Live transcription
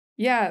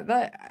Yeah,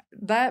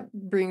 that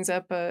brings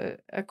up a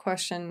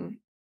question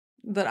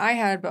that I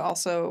had, but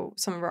also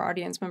some of our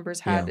audience members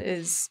had,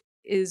 is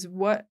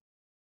what,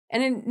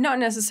 and not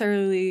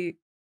necessarily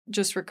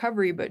just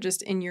recovery, but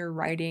just in your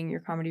writing,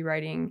 your comedy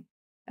writing,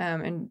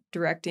 and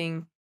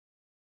directing,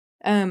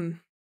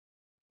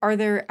 are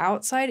there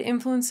outside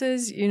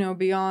influences,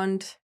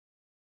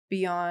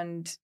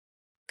 beyond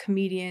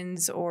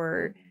comedians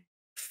or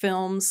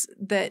films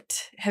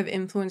that have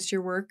influenced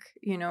your work?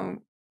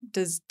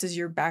 Does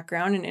your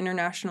background in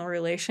international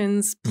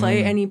relations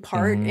play any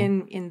part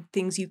in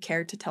things you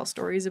care to tell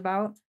stories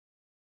about?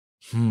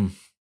 I'm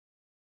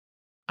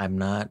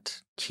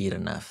not keyed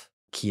in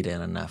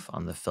enough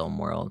on the film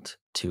world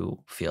to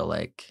feel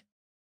like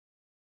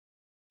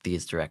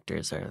these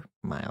directors are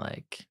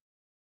my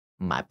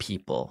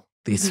people.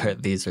 These are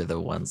the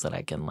ones that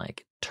I can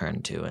like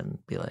turn to and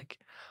be like,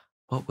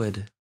 what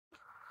would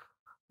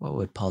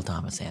Paul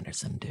Thomas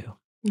Anderson do?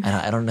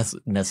 I don't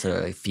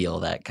necessarily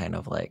feel that kind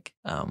of like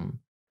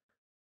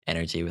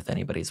energy with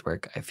anybody's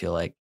work. I feel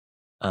like,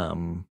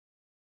 and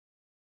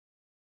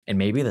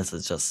maybe this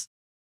is just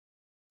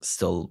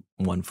still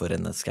one foot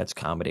in the sketch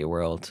comedy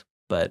world,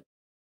 but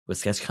with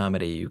sketch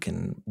comedy, you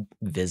can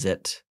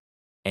visit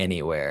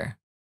anywhere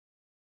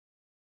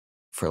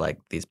for like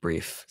these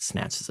brief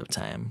snatches of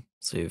time.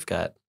 So you've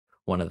got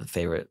one of the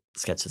favorite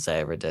sketches I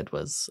ever did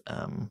was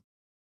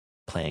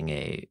playing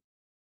a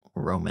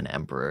Roman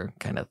emperor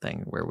kind of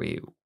thing, where we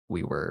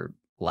were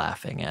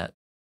laughing at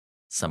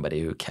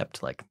somebody who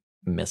kept like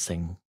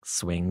missing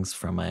swings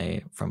from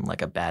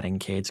like a batting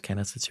cage kind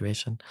of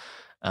situation.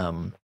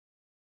 And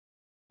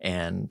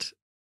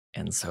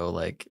so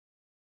like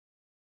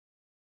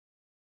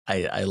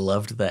I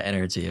loved the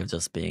energy of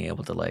just being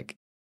able to like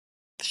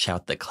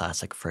shout the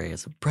classic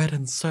phrase "bread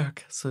and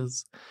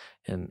circuses"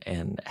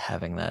 and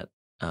having that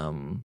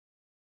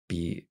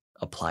be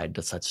applied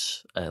to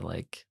such a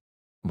like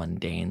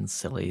mundane,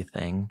 silly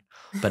thing.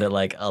 But it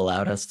like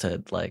allowed us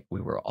to like,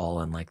 we were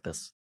all in like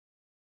this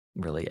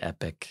really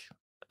epic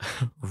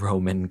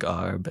Roman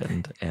garb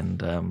and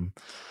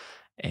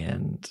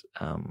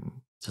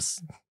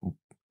just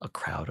a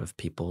crowd of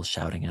people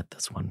shouting at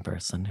this one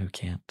person who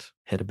can't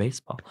hit a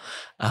baseball.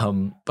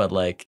 But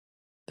like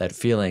that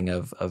feeling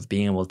of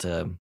being able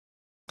to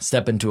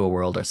step into a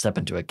world or step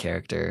into a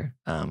character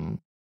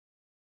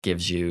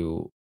gives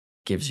you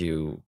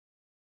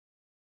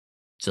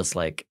just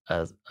like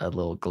a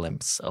little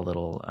glimpse, a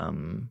little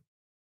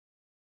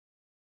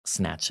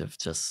snatch of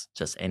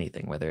just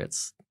anything, whether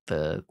it's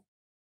the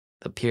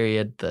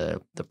period,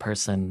 the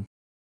person.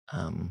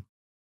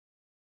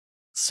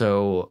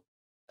 So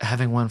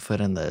having one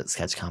foot in the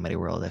sketch comedy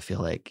world, I feel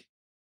like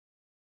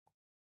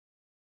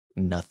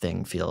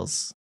nothing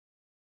feels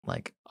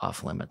like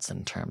off limits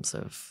in terms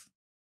of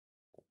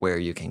where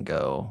you can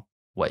go,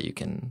 what you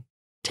can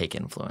take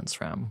influence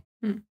from.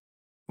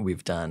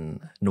 We've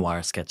done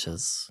noir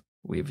sketches.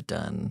 We've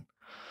done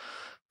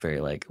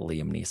very like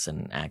Liam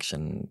Neeson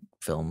action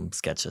film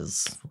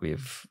sketches.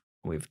 We've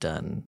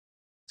done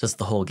just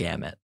the whole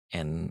gamut.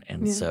 And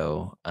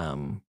so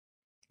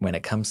when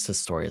it comes to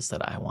stories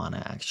that I want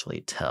to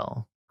actually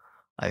tell,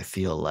 I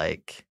feel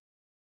like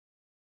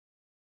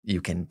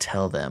you can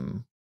tell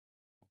them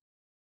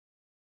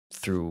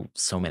through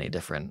so many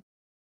different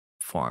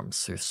forms,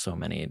 through so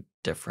many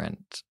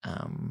different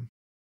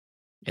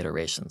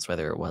iterations,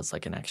 whether it was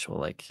like an actual,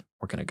 like,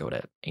 we're going to go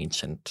to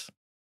ancient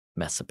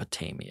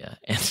Mesopotamia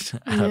and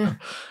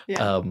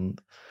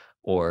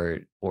or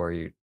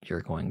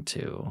you're going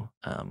to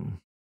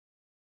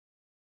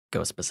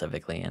go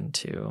specifically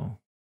into,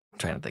 I'm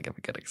trying to think of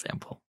a good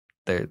example.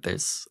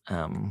 There's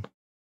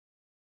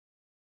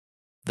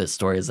the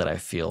stories that I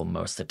feel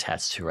most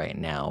attached to right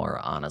now are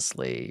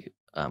honestly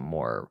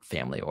more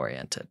family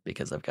oriented,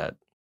 because I've got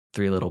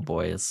 3 little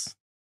boys.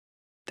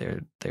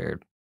 They're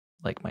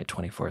like my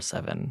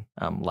 24/7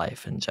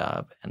 life and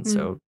job, and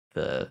so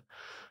the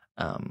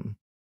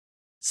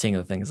seeing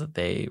the things that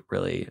they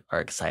really are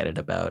excited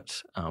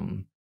about,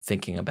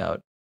 thinking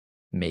about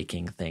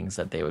making things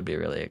that they would be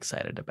really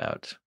excited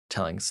about,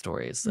 telling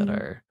stories that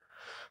are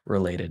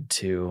related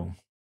to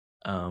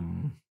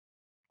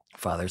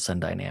father-son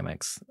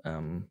dynamics,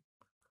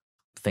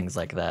 things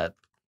like that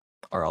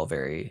are all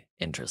very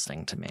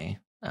interesting to me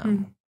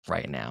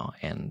right now.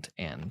 And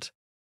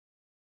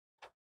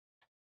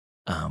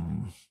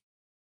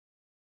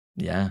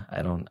yeah,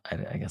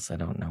 I guess I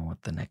don't know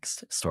what the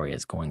next story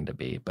is going to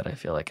be, but I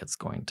feel like it's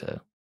going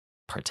to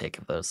partake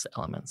of those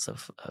elements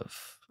of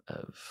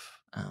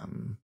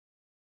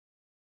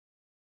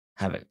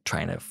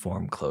trying to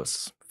form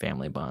close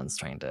family bonds,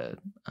 trying to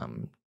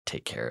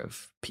take care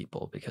of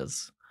people,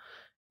 because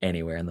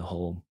anywhere in the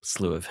whole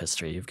slew of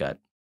history, you've got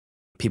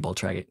people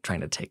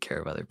trying to take care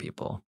of other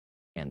people,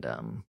 and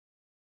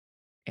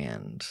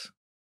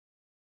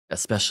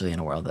especially in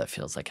a world that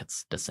feels like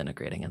it's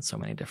disintegrating in so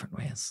many different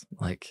ways,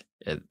 like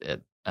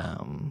it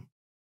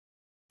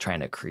trying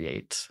to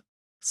create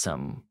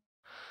some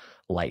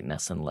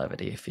lightness and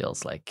levity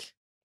feels like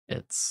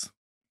it's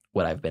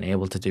what I've been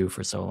able to do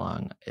for so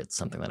long. It's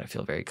something that I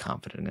feel very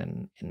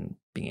confident in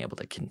being able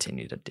to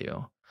continue to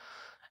do.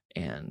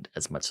 And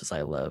as much as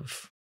I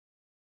love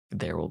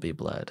There Will Be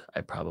Blood,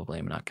 I probably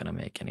am not going to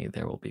make any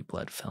There Will Be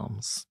Blood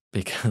films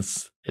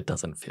because it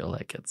doesn't feel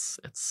like it's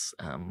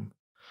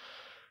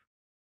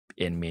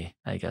in me,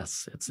 I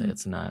guess.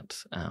 It's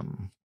not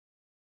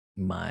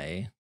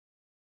my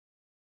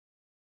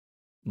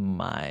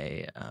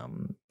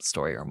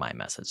story or my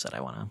message that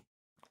I want to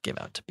give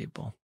out to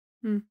people.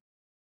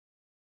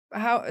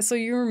 So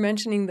you were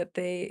mentioning that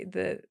they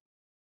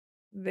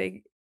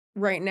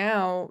right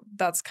now,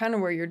 that's kind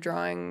of where you're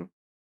drawing,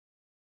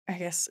 I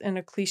guess, in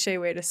a cliche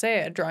way to say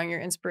it, drawing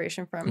your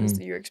inspiration from is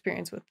your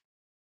experience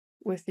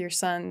with your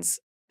sons.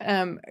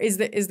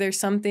 Is there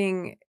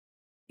something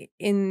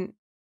in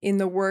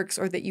the works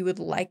or that you would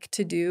like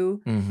to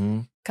do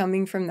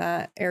coming from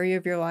that area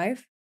of your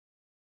life?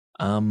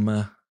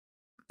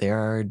 There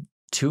are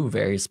two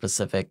very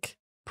specific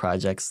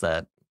projects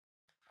that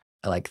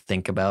I like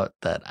think about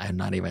that I'm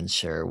not even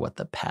sure what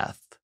the path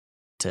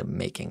to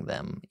making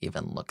them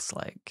even looks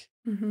like.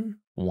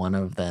 One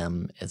of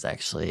them is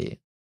actually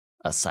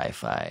a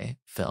sci-fi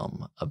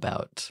film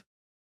about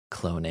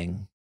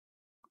cloning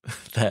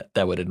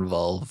that would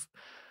involve.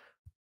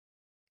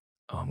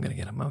 Oh, I'm gonna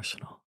get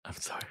emotional. I'm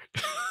sorry.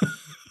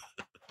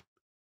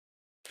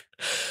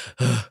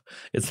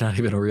 It's not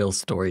even a real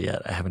story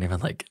yet. I haven't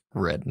even like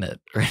written it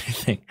or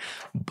anything,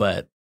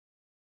 but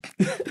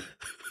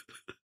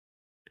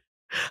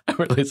I'm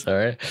really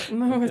sorry.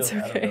 No, it's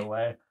okay. I don't know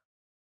why.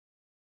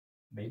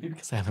 Maybe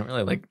because I haven't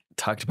really like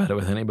talked about it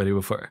with anybody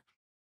before.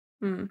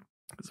 So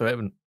I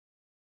haven't.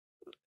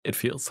 It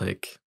feels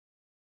like,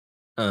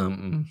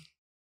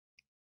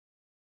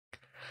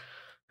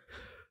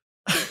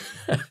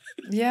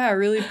 yeah,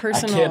 really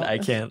personal. I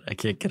can't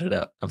get it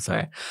out. I'm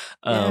sorry.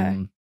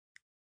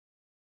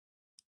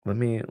 Let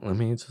me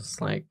just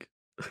like.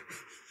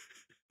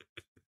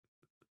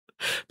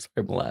 Sorry,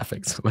 I'm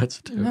laughing so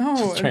much too. No,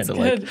 just trying to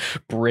good.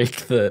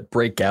 like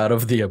break out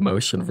of the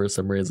emotion for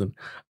some reason.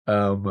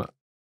 The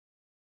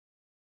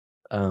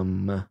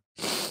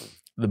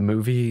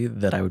movie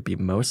that I would be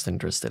most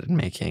interested in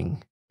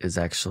making is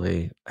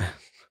actually,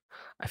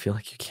 I feel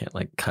like you can't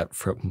like cut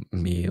from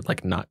me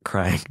like not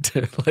crying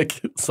to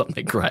like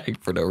something crying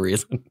for no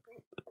reason.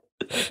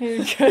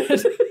 You're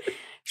good.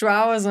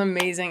 Joao is an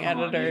amazing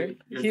editor.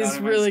 He's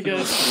really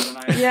good.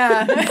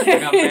 Yeah.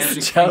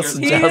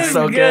 Joe's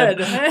so good.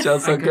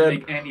 Joe's so good.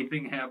 Make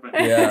anything happen.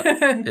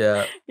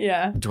 Yeah.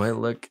 Yeah. Do I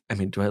look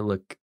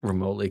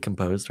remotely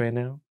composed right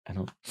now? I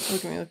don't.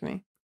 Look at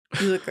me.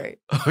 You look great.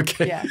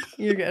 Okay. Yeah,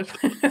 you're good.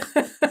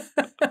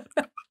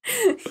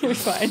 You're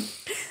fine.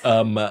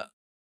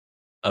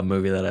 A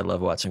movie that I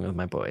love watching with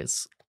my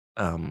boys,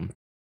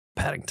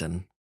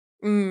 Paddington.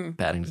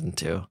 Paddington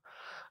 2.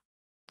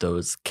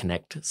 Those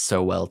connect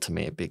so well to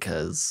me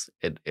because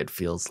it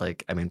feels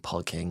like, I mean,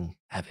 Paul King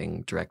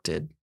having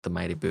directed The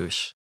Mighty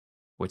Boosh,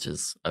 which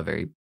is a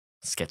very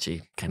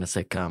sketchy kind of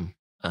sitcom,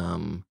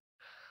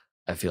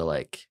 I feel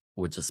like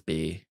would just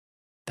be,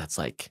 that's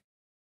like,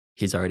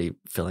 he's already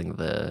filling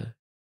the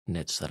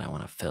niche that I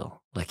want to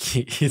fill. Like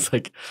he's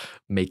like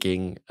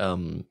making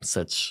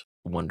such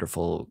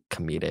wonderful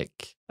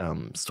comedic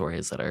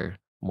stories that are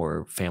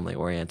more family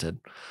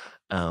oriented,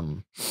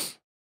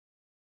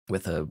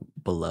 with a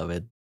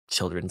beloved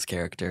children's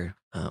character.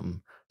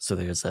 So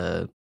there's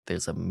a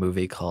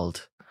movie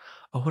called,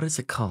 what is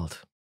it called?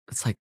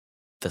 It's like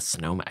The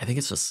Snowman. I think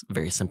it's just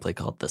very simply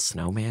called The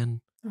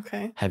Snowman.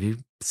 Okay. Have you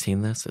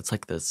seen this? It's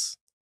like this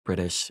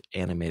British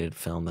animated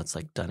film that's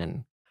like done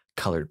in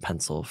colored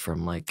pencil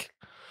from like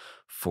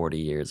 40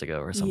 years ago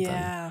or something.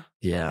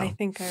 Yeah. I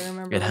think I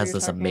remember. It has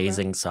this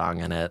amazing song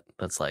in it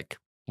that's like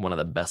one of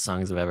the best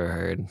songs I've ever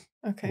heard.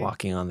 Okay.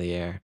 Walking on the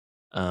Air.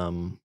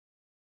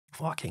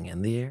 Walking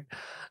in the Air.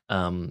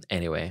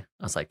 Anyway,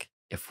 I was like,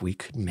 if we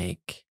could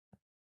make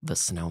The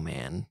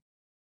Snowman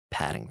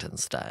Paddington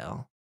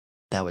style,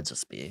 that would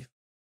just be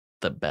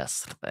the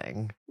best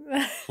thing.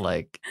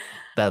 Like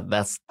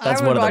that's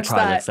one of the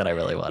projects that I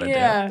really want to do.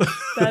 Yeah,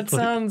 that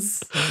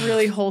sounds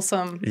really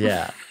wholesome.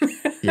 Yeah.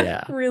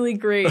 Really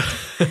great.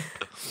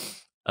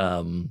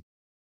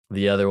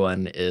 The other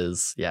one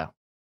is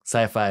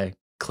sci-fi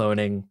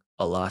cloning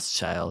a lost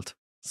child.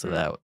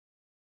 So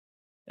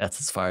that's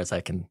as far as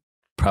I can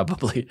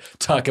probably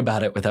talk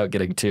about it without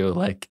getting too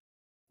like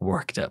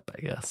worked up,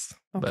 I guess.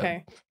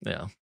 Okay. But,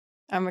 yeah.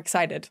 I'm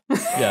excited.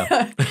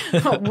 Yeah.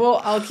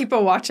 I'll keep a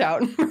watch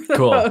out for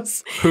cool.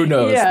 those. Who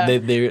knows? Yeah.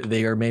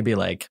 They are maybe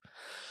like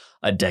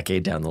a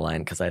decade down the line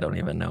because I don't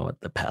even know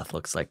what the path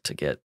looks like to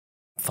get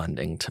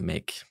funding to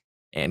make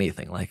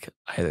anything like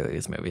either of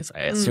these movies. I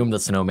assume The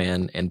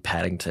Snowman and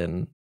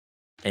Paddington,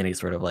 any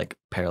sort of like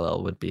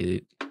parallel would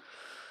be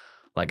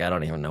like, I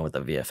don't even know what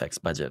the VFX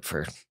budget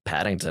for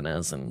Paddington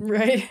is, and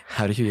right.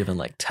 How do you even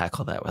like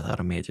tackle that without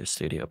a major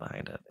studio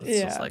behind it? It's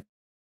just like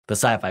the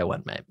sci-fi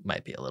one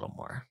might be a little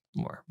more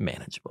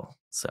manageable.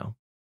 So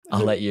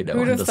I'll let you know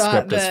when the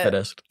script is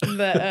finished. Who'd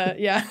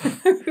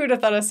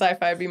have thought a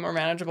sci-fi would be more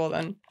manageable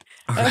than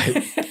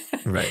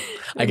right.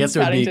 I guess it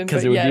would be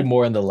because it would be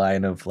more in the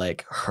line of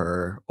like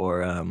Her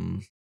or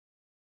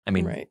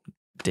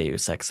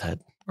Deus Ex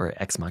Head or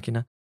Ex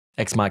Machina.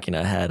 Ex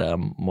Machina had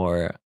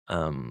more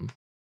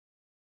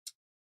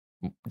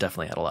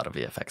definitely had a lot of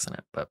VFX in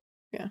it, but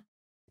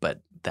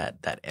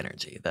that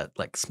energy, that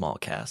like small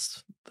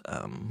cast,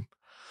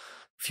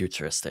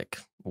 futuristic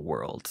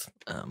world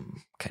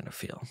kind of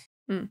feel.